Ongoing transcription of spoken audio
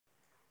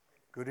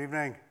Good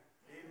evening.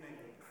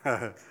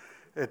 Evening.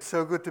 It's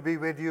so good to be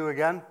with you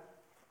again.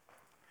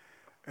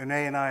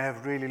 Renee and I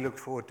have really looked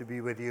forward to be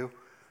with you.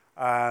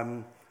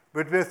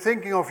 But we're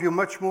thinking of you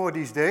much more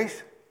these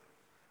days.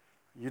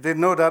 You didn't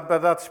know that,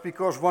 but that's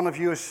because one of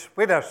you is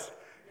with us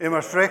in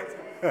Maastricht.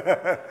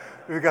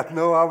 We've got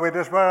Noah with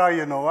us. Where are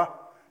you, Noah?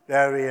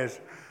 There he is.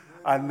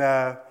 And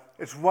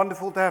it's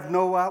wonderful to have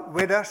Noah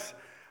with us.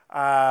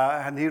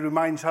 And he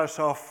reminds us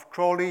of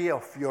Crawley,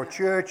 of your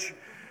church.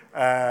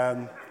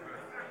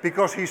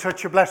 Because he's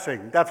such a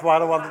blessing. That's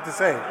what I wanted to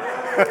say.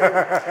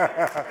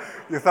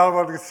 You thought I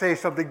wanted to say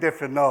something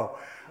different. No.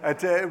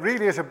 It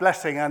really is a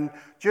blessing. And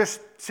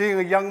just seeing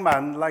a young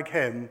man like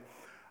him,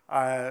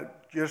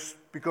 just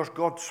because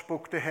God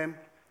spoke to him,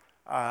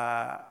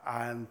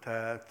 and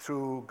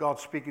through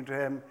God speaking to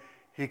him,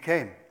 he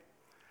came.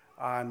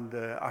 And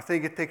I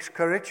think it takes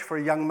courage for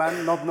a young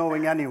man not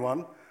knowing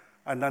anyone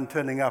and then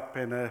turning up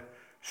in a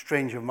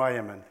strange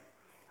environment.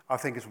 I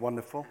think it's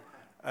wonderful.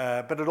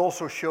 But it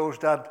also shows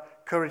that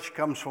courage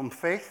comes from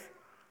faith,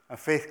 and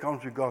faith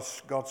comes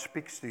because God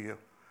speaks to you.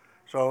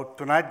 So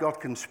tonight God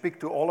can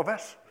speak to all of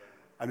us,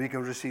 and we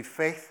can receive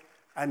faith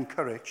and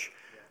courage,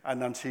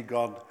 and then see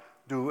God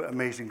do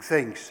amazing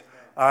things.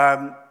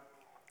 The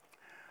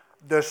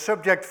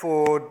subject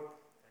for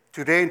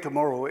today and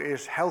tomorrow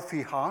is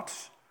healthy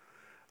hearts,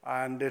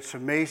 and it's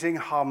amazing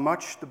how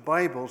much the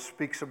Bible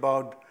speaks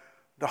about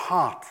the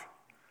heart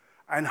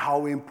and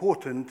how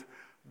important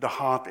the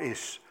heart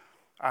is.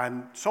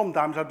 And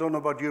sometimes, I don't know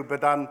about you,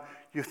 but then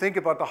you think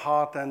about the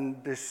heart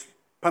and this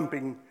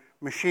pumping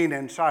machine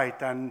inside.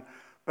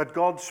 But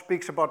God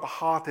speaks about the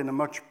heart in a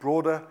much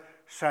broader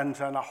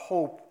sense, and I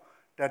hope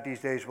that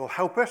these days will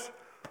help us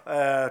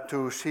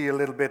to see a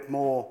little bit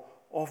more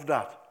of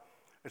that.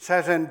 It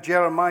says in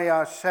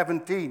Jeremiah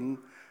 17,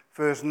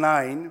 verse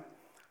 9,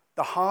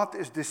 "The heart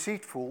is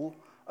deceitful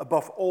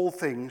above all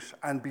things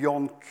and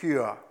beyond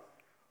cure.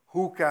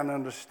 Who can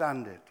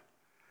understand it?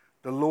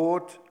 The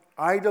Lord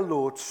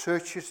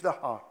searches the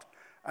heart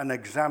and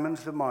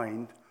examines the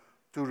mind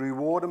to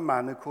reward a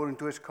man according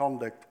to his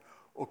conduct,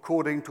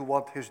 according to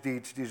what his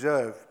deeds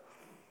deserve."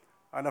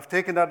 And I've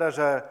taken that as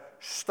a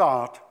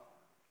start.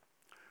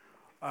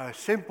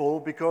 Simple,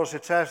 because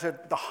it says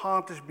that the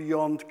heart is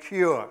beyond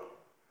cure.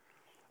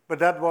 But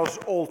that was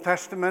Old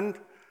Testament,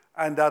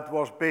 and that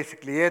was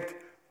basically it,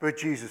 but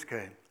Jesus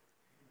came.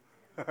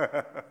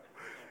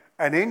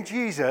 And in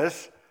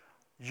Jesus,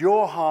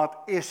 your heart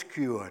is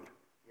cured.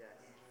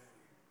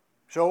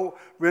 So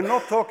we're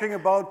not talking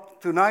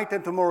about tonight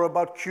and tomorrow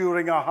about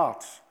curing our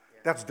hearts.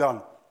 That's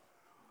done.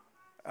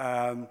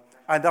 And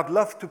I'd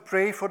love to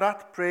pray for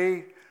that,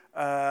 pray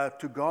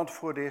to God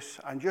for this,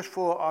 and just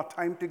for our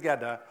time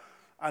together,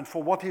 and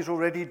for what he's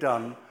already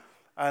done.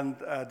 And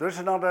there's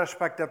another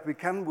aspect that we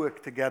can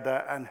work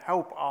together and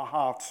help our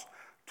hearts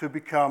to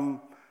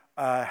become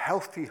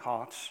healthy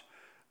hearts.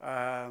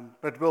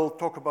 But we'll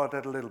talk about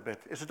that a little bit.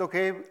 Is it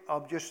okay?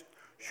 I'll just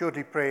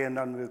shortly pray and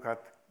then we'll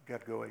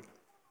get going.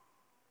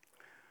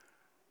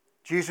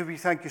 Jesus, we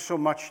thank you so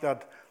much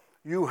that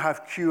you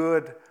have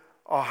cured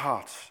our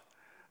hearts.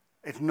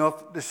 It's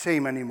not the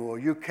same anymore.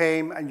 You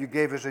came and you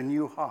gave us a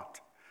new heart,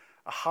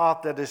 a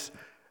heart that is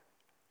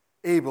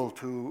able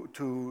to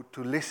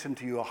listen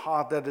to you, a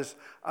heart that is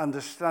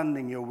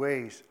understanding your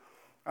ways.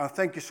 And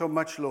thank you so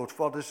much, Lord,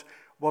 for this.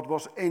 What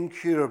was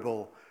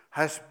incurable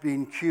has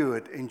been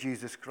cured in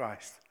Jesus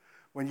Christ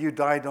when you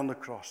died on the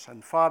cross.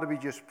 And Father, we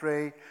just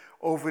pray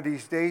over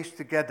these days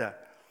together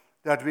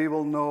that we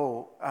will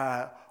know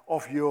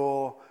of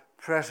your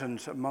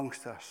presence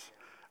amongst us,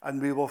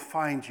 and we will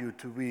find you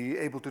to be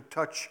able to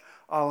touch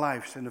our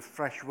lives in a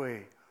fresh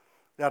way,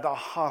 that our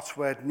hearts,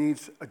 where it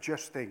needs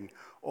adjusting,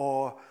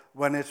 or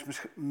when it's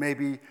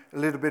maybe a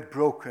little bit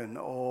broken,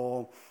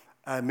 or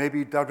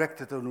maybe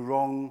directed in the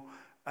wrong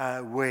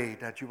way,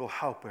 that you will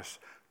help us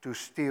to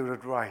steer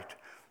it right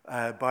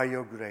by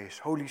your grace.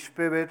 Holy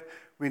Spirit,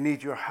 we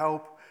need your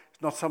help.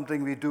 It's not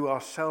something we do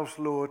ourselves,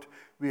 Lord.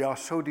 We are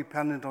so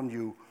dependent on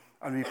you.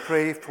 And we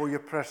pray for your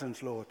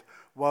presence, Lord,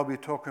 while we're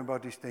talking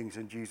about these things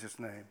in Jesus'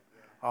 name.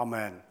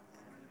 Amen.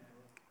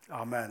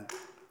 Amen.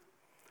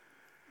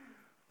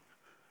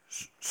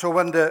 So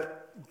when the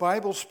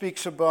Bible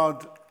speaks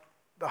about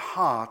the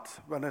heart,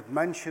 when it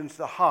mentions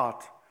the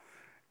heart,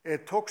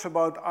 it talks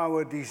about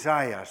our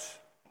desires,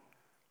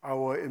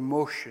 our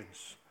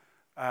emotions,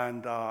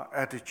 and our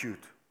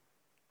attitude.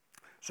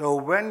 So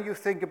when you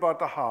think about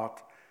the heart,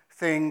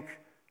 think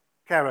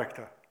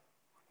character,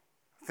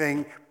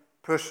 think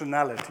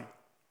personality.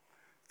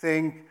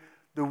 Think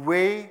the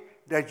way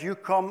that you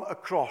come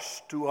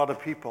across to other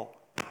people,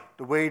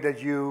 the way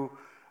that you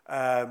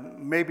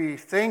maybe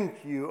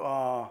think you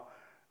are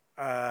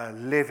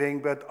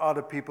living, but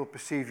other people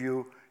perceive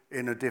you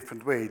in a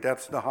different way.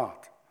 That's the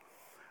heart.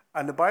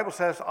 And the Bible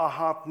says our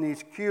heart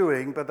needs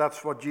curing, but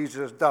that's what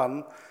Jesus has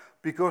done,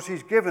 because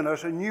he's given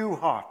us a new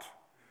heart.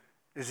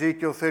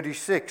 Ezekiel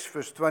 36,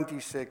 verse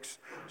 26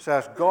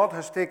 says, "God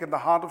has taken the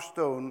heart of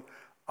stone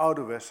out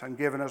of us and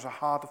given us a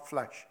heart of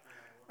flesh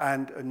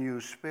and a new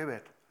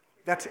spirit."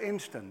 That's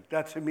instant.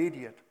 That's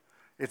immediate.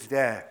 It's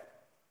there.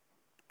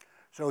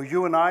 So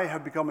you and I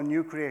have become a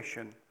new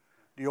creation.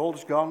 The old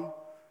is gone,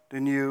 the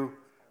new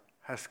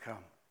has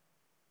come.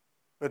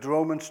 But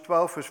Romans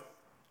 12 verse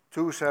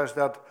 2 says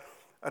that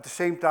at the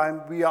same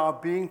time we are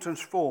being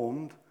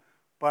transformed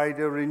by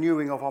the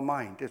renewing of our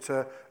mind. It's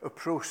a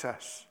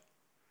process.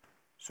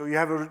 So you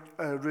have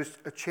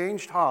a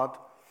changed heart,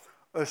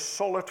 a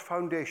solid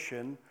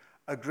foundation,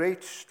 a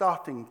great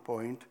starting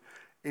point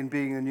in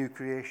being a new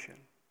creation.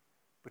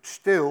 But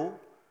still,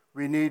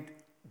 we need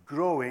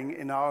growing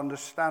in our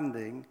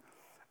understanding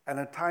and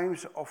at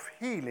times of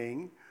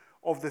healing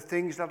of the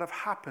things that have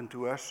happened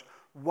to us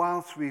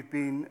whilst we've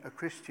been a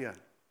Christian.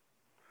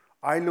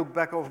 I look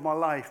back over my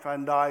life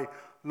and I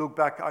look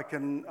back,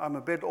 I'm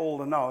a bit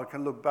older now, I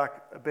can look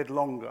back a bit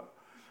longer.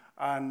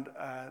 And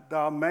there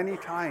are many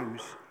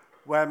times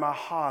where my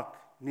heart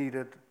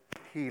needed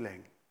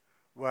healing,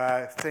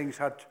 where things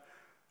had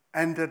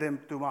entered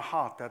into my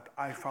heart that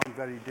I found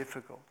very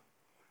difficult.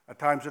 At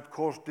times it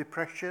caused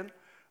depression,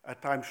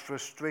 at times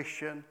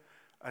frustration,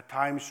 at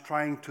times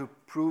trying to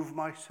prove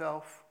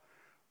myself.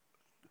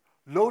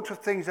 Loads of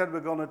things that we're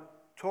going to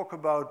talk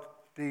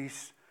about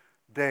these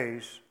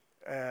days.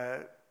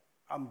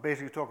 I'm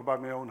basically talking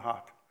about my own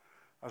heart.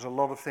 There's a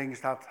lot of things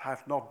that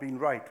have not been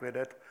right with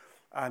it,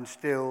 and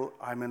still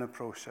I'm in a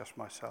process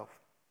myself.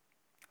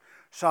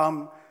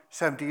 Psalm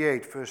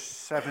 78, verse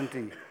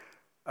 70,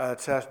 it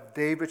says,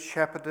 David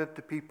shepherded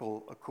the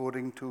people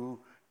according to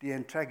the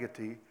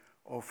integrity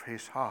of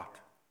his heart.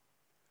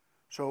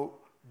 So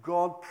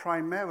God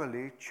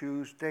primarily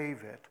chose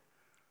David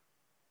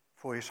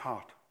for his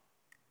heart.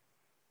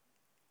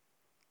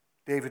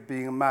 David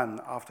being a man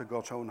after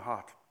God's own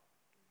heart.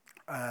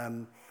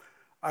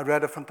 I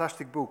read a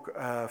fantastic book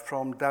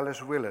from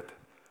Dallas Willard,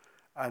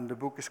 and the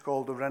book is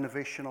called The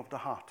Renovation of the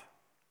Heart.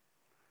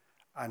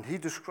 And he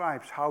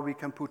describes how we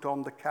can put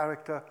on the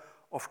character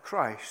of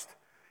Christ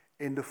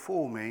in the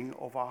forming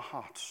of our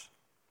hearts.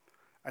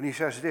 And he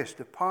says this,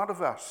 the part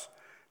of us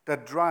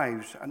that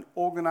drives and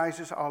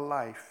organizes our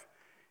life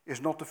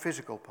is not the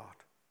physical part.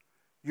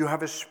 You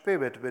have a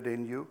spirit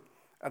within you,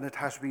 and it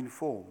has been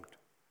formed.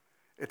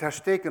 It has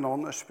taken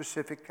on a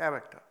specific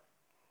character.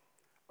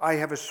 I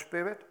have a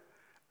spirit,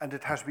 and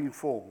it has been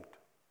formed.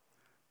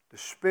 The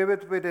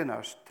spirit within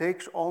us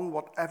takes on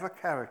whatever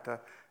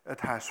character it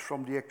has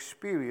from the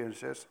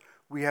experiences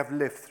we have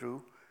lived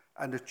through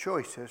and the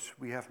choices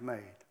we have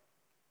made.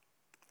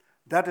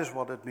 That is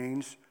what it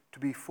means to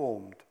be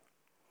formed.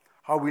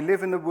 How we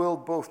live in the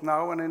world both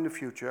now and in the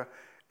future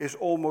is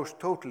almost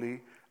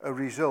totally a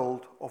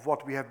result of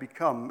what we have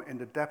become in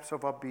the depths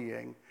of our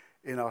being,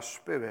 in our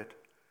spirit,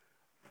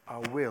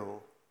 our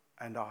will,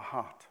 and our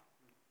heart.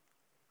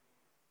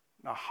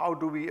 Now, how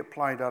do we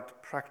apply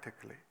that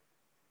practically?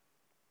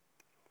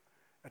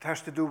 It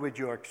has to do with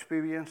your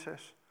experiences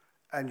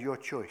and your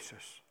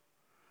choices.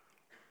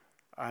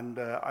 And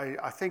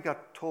I think I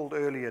told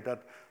earlier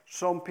that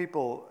some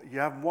people, you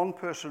have one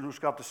person who's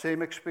got the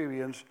same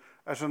experience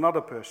as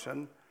another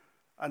person,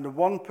 and the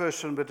one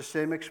person with the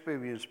same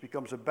experience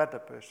becomes a better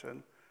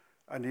person,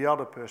 and the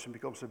other person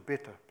becomes a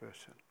bitter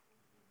person.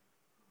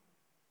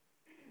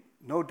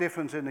 No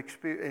difference in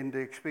the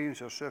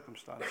experience or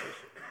circumstances,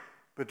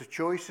 but the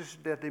choices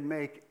that they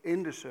make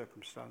in the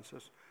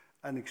circumstances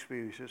and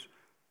experiences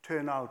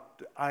turn out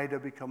to either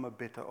become a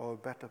bitter or a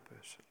better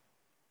person.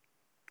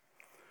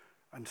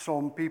 And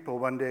some people,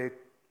 when they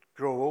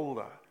grow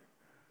older,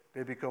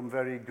 they become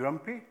very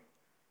grumpy.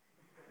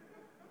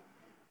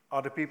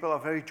 Other people are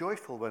very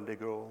joyful when they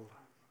grow older.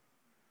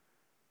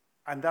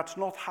 And that's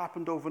not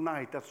happened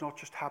overnight. That's not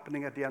just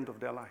happening at the end of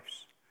their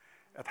lives.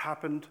 It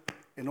happened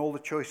in all the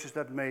choices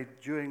that made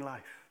during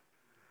life.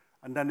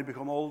 And then they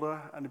become older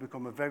and they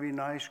become a very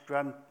nice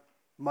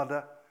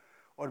grandmother,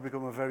 or they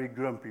become a very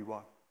grumpy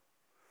one.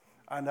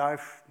 And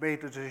I've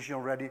made the decision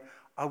already,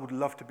 I would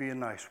love to be a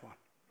nice one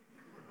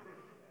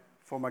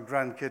for my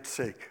grandkids'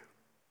 sake.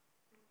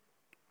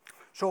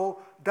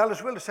 So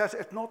Dallas Willard says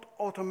it's not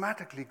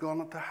automatically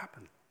going to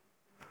happen.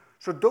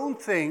 So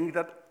don't think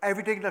that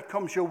everything that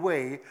comes your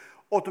way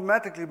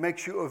automatically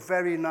makes you a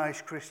very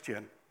nice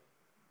Christian.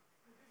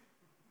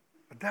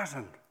 It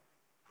doesn't.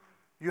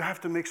 You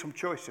have to make some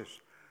choices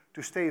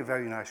to stay a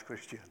very nice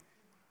Christian.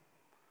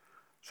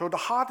 So the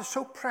heart is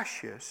so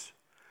precious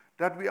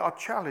that we are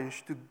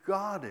challenged to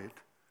guard it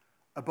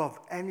above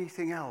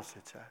anything else,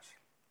 it says.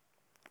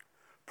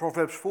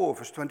 Proverbs 4,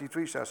 verse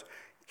 23 says,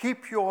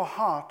 keep your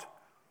heart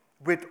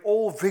with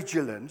all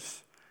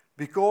vigilance,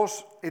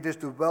 because it is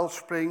the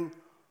wellspring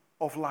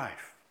of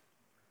life.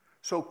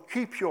 So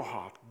keep your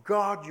heart,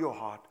 guard your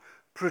heart,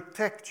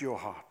 protect your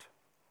heart.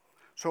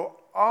 So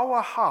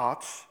our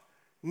hearts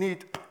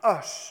need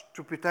us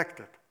to protect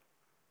it.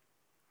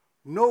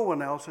 No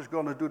one else is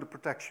going to do the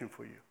protection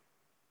for you.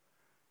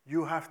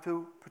 You have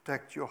to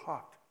protect your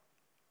heart.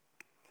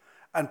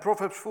 And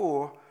Proverbs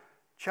 4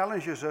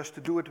 challenges us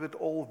to do it with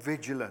all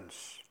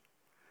vigilance.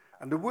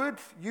 And the word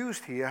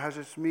used here has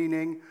its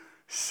meaning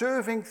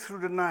serving through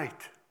the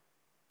night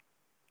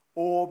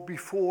or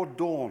before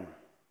dawn.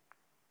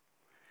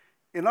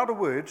 In other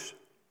words,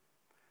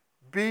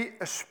 be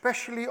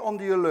especially on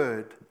the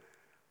alert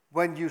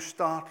when you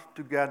start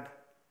to get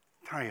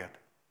tired.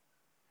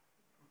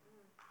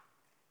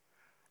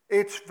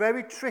 It's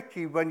very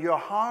tricky when your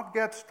heart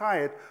gets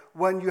tired,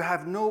 when you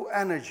have no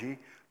energy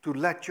to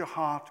let your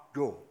heart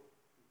go.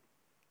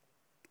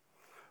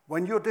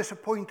 When you're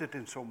disappointed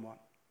in someone,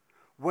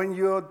 when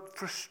you're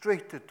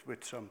frustrated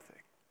with something,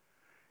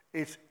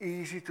 it's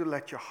easy to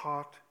let your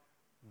heart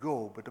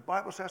go. But the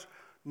Bible says,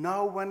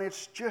 now when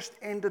it's just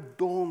in the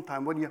dawn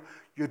time, when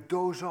you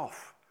doze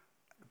off,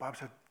 the Bible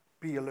says,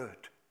 be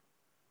alert.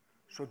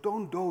 So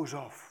don't doze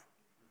off.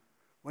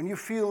 When you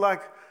feel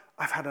like,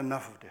 I've had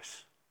enough of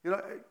this. You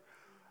know,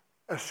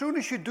 as soon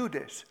as you do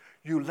this,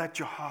 you let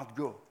your heart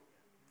go.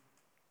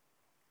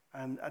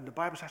 And the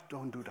Bible says,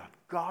 don't do that.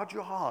 Guard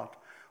your heart,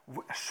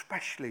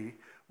 especially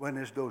when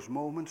there's those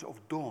moments of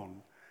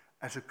dawn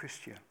as a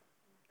Christian.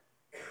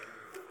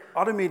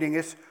 Other meaning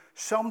is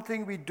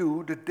something we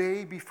do the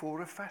day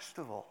before a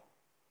festival.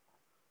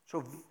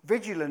 So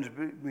vigilance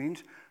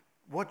means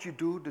what you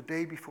do the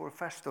day before a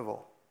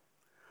festival.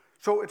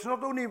 So it's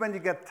not only when you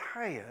get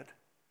tired,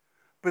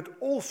 but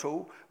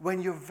also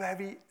when you're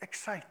very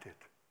excited.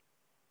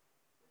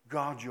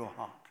 Guard your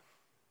heart.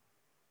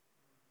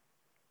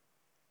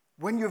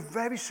 When you're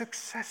very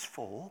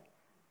successful,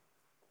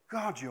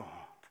 guard your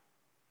heart.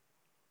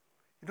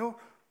 You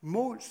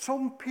know,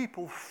 some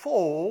people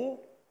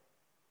fall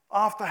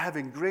after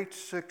having great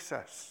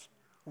success.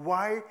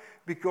 Why?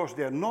 Because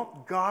they're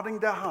not guarding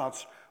their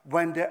hearts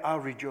when they are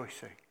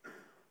rejoicing.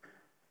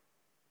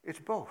 It's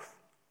both.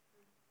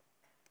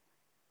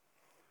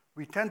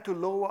 We tend to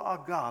lower our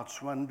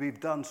guards when we've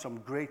done some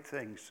great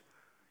things.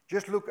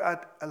 Just look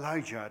at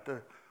Elijah at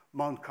the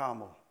Mount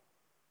Carmel,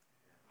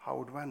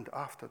 how it went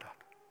after that.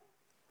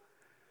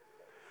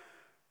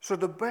 So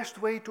the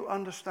best way to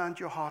understand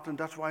your heart, and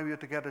that's why we are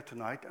together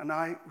tonight, and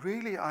I'm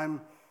really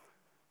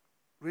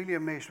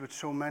amazed with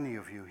so many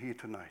of you here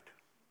tonight.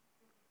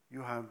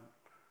 You have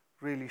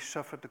really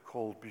suffered the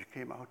cold, but you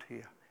came out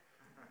here.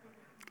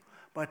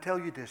 But I tell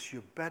you this,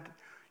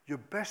 your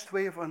best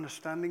way of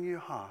understanding your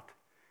heart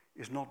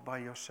is not by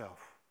yourself.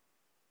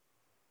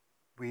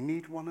 We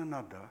need one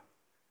another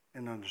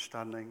in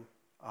understanding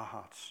our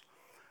hearts.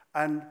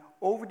 And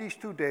over these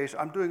 2 days,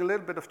 I'm doing a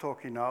little bit of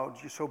talking now,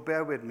 so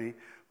bear with me,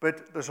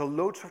 but there's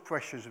loads of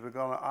questions we're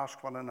going to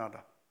ask one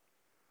another.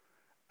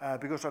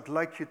 Because I'd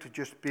like you to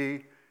just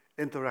be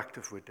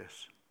interactive with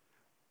this.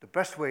 The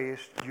best way is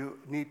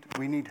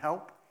we need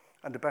help,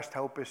 and the best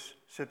help is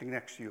sitting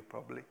next to you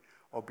probably,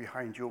 or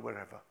behind you,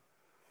 wherever.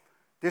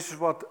 This is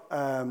what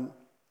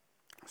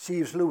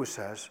C.S. Lewis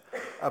says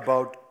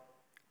about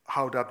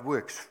how that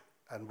works,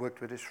 and worked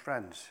with his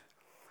friends.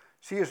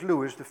 C.S.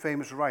 Lewis, the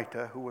famous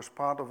writer who was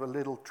part of a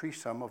little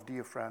threesome of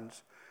dear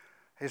friends,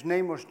 his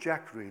name was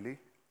Jack really,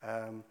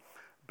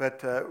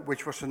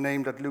 which was the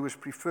name that Lewis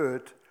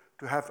preferred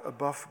to have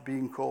above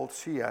being called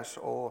C.S.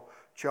 or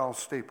Charles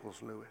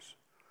Staples Lewis.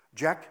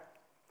 Jack,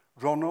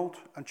 Ronald,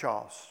 and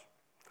Charles.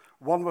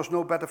 One was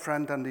no better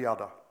friend than the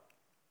other.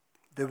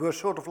 They were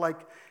sort of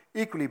like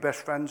equally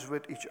best friends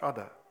with each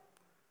other.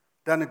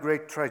 Then a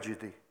great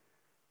tragedy.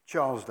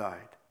 Charles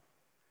died.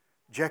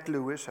 Jack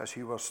Lewis, as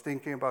he was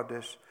thinking about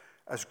this,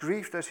 as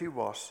grieved as he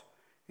was,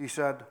 he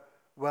said,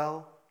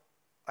 well,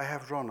 I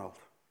have Ronald.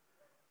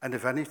 And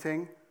if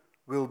anything,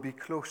 we'll be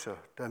closer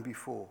than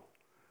before.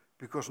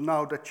 Because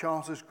now that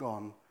Charles is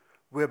gone,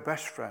 we're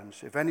best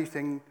friends. If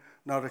anything,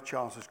 now that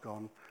Charles is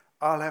gone,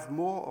 I'll have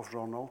more of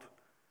Ronald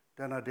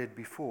than I did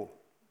before.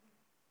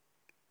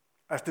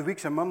 As the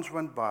weeks and months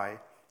went by,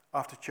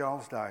 after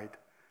Charles died,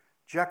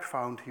 Jack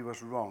found he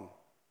was wrong.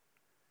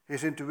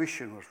 His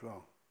intuition was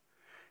wrong.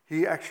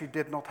 He actually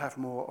did not have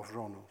more of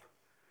Ronald.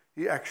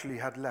 He actually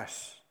had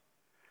less.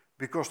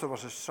 Because there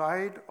was a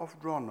side of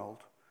Ronald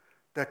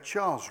that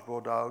Charles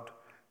brought out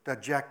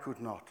that Jack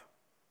could not.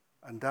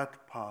 And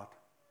that part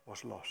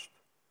was lost.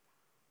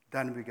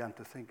 Then we began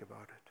to think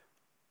about it.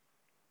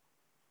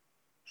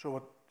 So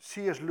what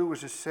C.S.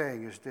 Lewis is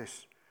saying is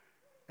this.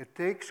 It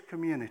takes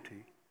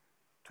community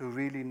to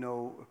really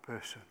know a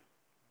person.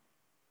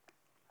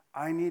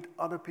 I need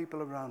other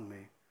people around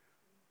me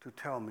to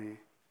tell me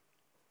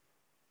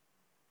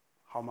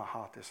how my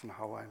heart is and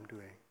how I'm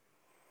doing.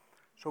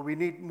 So we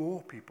need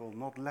more people,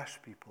 not less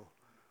people,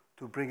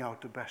 to bring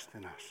out the best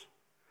in us.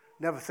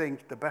 Never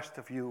think the best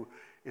of you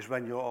is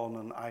when you're on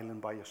an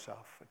island by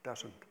yourself. It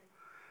doesn't.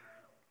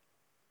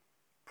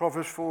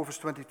 Proverbs 4 verse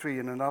 23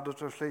 in another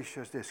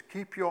translation says this,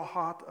 keep your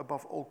heart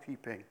above all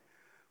keeping,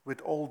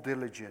 with all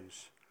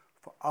diligence,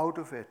 for out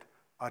of it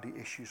are the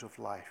issues of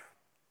life.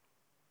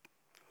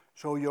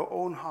 So your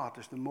own heart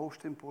is the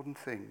most important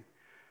thing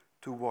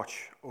to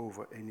watch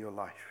over in your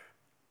life.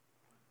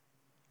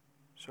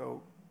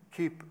 So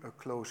keep a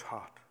close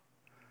heart.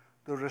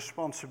 The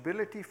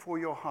responsibility for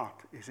your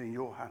heart is in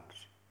your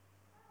hands.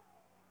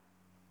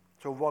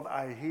 So what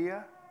I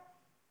hear,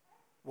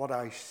 what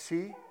I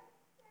see,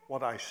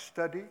 what I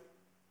study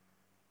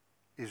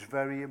is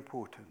very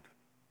important.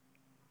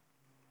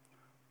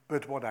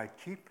 But what I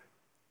keep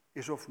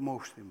is of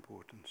most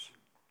importance.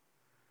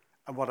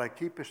 And what I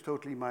keep is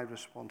totally my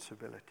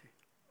responsibility.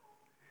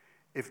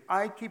 If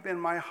I keep in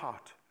my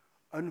heart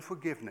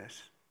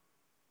unforgiveness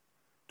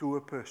to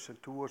a person,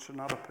 towards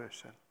another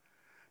person,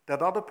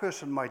 that other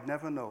person might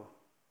never know,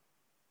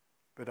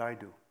 but I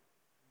do.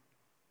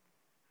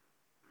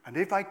 And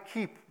if I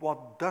keep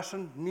what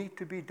doesn't need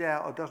to be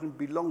there or doesn't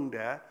belong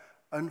there,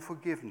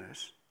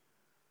 unforgiveness,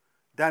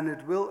 then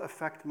it will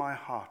affect my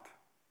heart.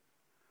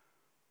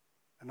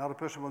 Another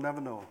person will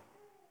never know,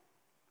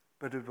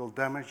 but it will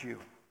damage you.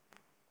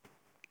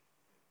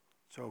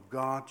 So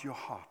guard your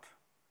heart.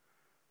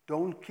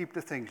 Don't keep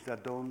the things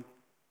that don't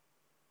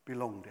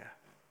belong there.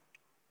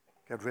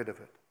 Get rid of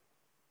it.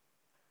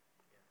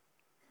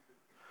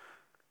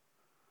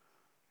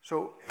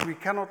 So we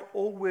cannot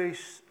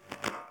always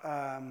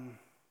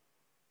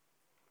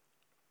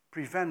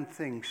prevent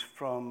things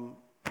from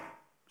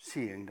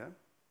seeing them.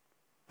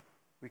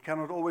 We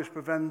cannot always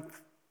prevent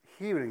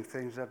hearing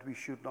things that we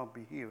should not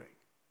be hearing.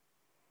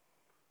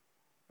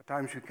 At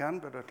times we can,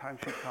 but at times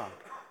we can't.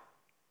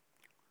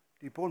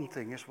 The important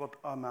thing is, what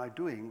am I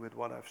doing with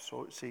what I've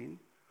seen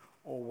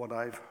or what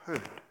I've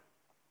heard?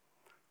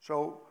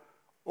 So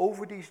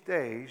over these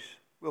days,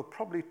 we'll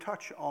probably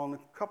touch on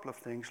a couple of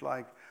things,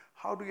 like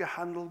how do you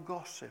handle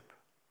gossip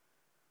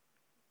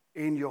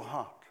in your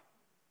heart?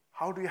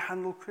 How do you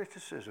handle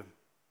criticism?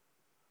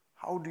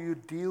 How do you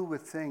deal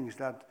with things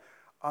that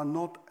are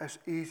not as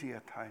easy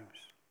at times?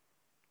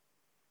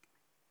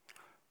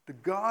 The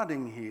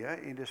guarding here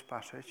in this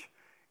passage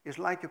is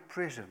like a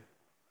prison.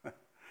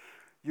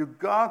 You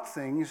guard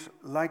things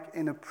like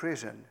in a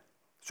prison.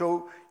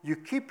 So you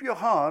keep your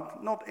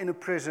heart not in a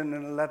prison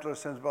in a literal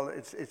sense, well,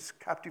 it's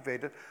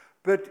captivated,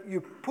 but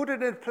you put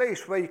it in a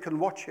place where you can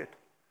watch it.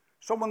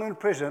 Someone in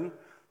prison,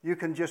 you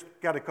can just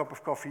get a cup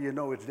of coffee, you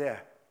know it's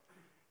there.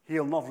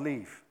 He'll not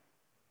leave.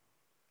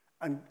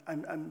 And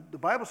the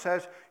Bible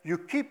says you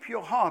keep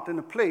your heart in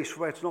a place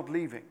where it's not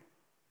leaving.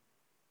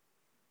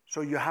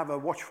 So you have a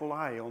watchful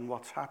eye on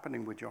what's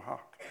happening with your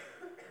heart.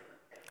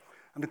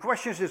 And the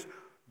question is,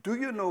 do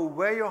you know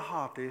where your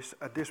heart is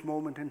at this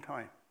moment in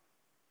time?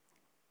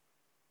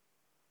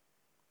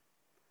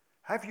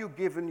 Have you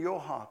given your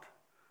heart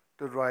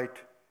the right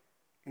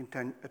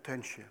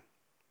attention?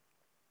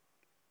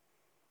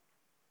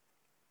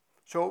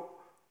 So,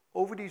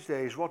 over these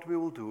days, what we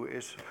will do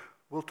is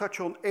we'll touch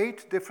on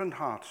 8 different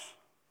hearts.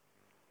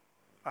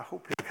 I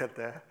hope you get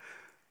there.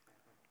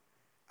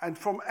 And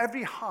from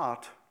every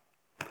heart,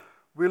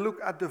 we look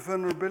at the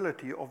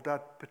vulnerability of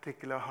that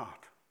particular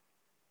heart.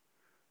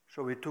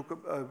 So we talk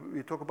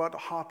about a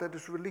heart that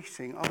is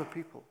releasing other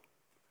people.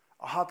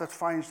 A heart that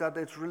finds that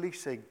it's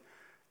releasing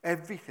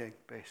everything,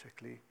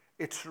 basically.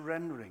 It's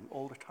surrendering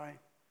all the time.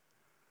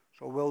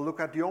 So we'll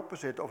look at the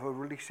opposite of a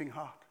releasing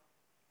heart.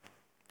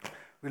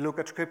 We look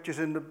at scriptures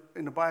in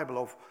the Bible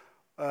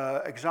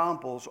of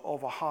examples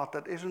of a heart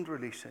that isn't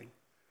releasing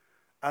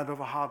and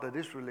of a heart that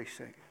is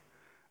releasing.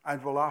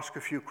 And we'll ask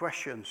a few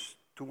questions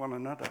to one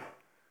another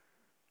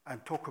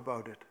and talk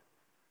about it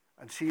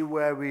and see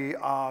where we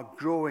are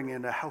growing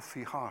in a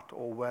healthy heart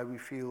or where we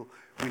feel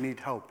we need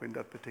help in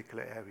that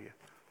particular area.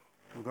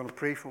 We're going to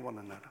pray for one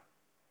another.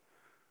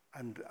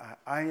 And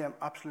I am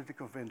absolutely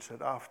convinced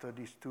that after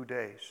these 2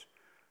 days,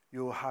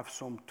 you'll have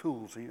some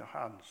tools in your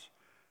hands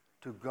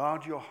to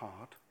guard your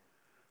heart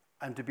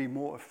and to be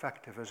more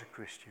effective as a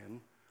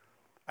Christian,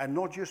 and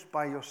not just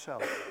by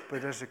yourself,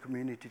 but as a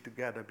community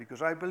together.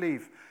 Because I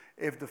believe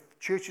if the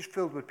church is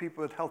filled with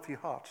people with healthy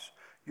hearts,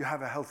 you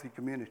have a healthy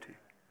community.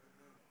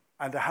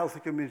 And a healthy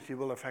community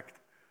will affect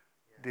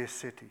this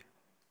city.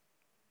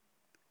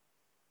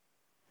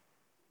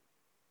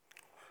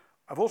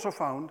 I've also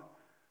found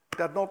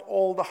that not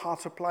all the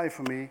hearts apply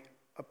to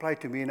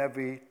me in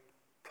every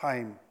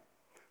time.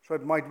 So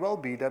it might well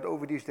be that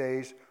over these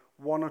days,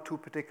 1 or 2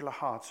 particular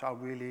hearts are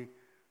really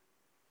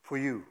for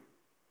you.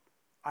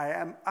 I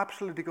am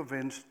absolutely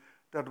convinced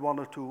that 1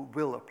 or 2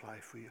 will apply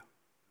for you.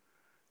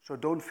 So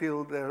don't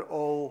feel they're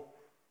all,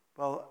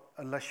 well,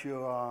 unless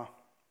you are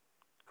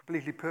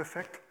completely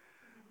perfect.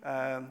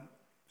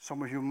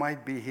 Some of you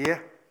might be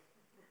here.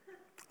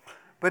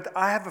 But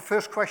I have a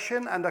first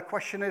question, and that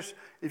question is,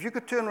 if you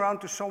could turn around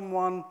to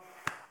someone,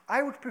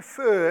 I would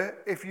prefer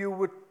if you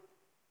would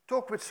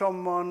talk with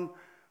someone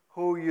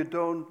who you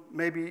don't,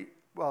 maybe,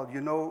 well,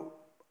 you know,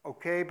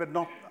 okay, but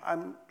not,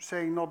 I'm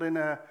saying not in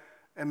a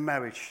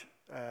marriage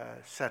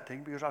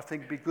setting, because I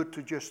think it'd be good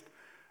to just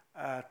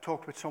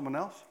talk with someone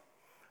else.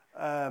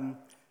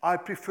 I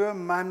prefer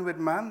man with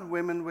man,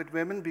 women with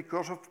women,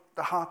 because of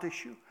the heart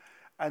issue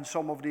and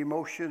some of the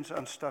emotions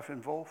and stuff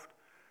involved.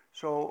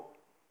 So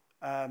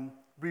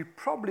we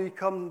probably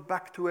come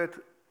back to it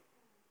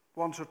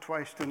once or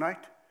twice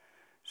tonight.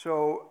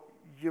 So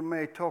you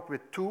may talk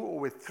with 2 or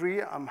with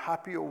 3, I'm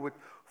happy, or with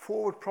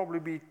 4 would probably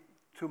be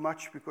too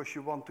much because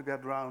you want to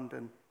get around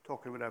and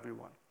talking with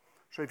everyone.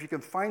 So if you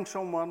can find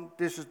someone,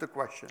 this is the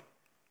question.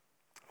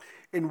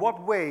 In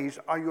what ways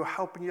are you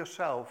helping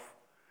yourself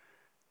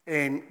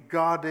in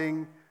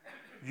guarding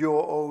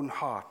your own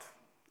heart?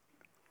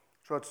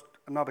 So it's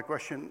another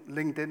question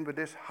linked in with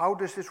this. How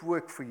does this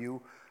work for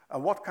you?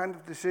 And what kind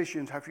of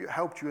decisions have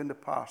helped you in the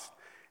past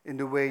in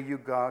the way you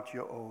guard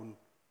your own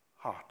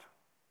heart?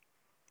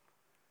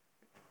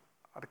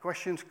 Are the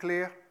questions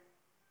clear?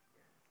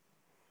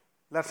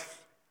 Let's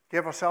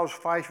give ourselves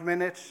 5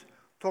 minutes,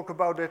 talk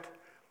about it,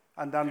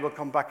 and then we'll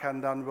come back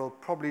and then we'll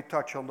probably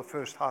touch on the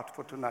first heart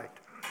for tonight.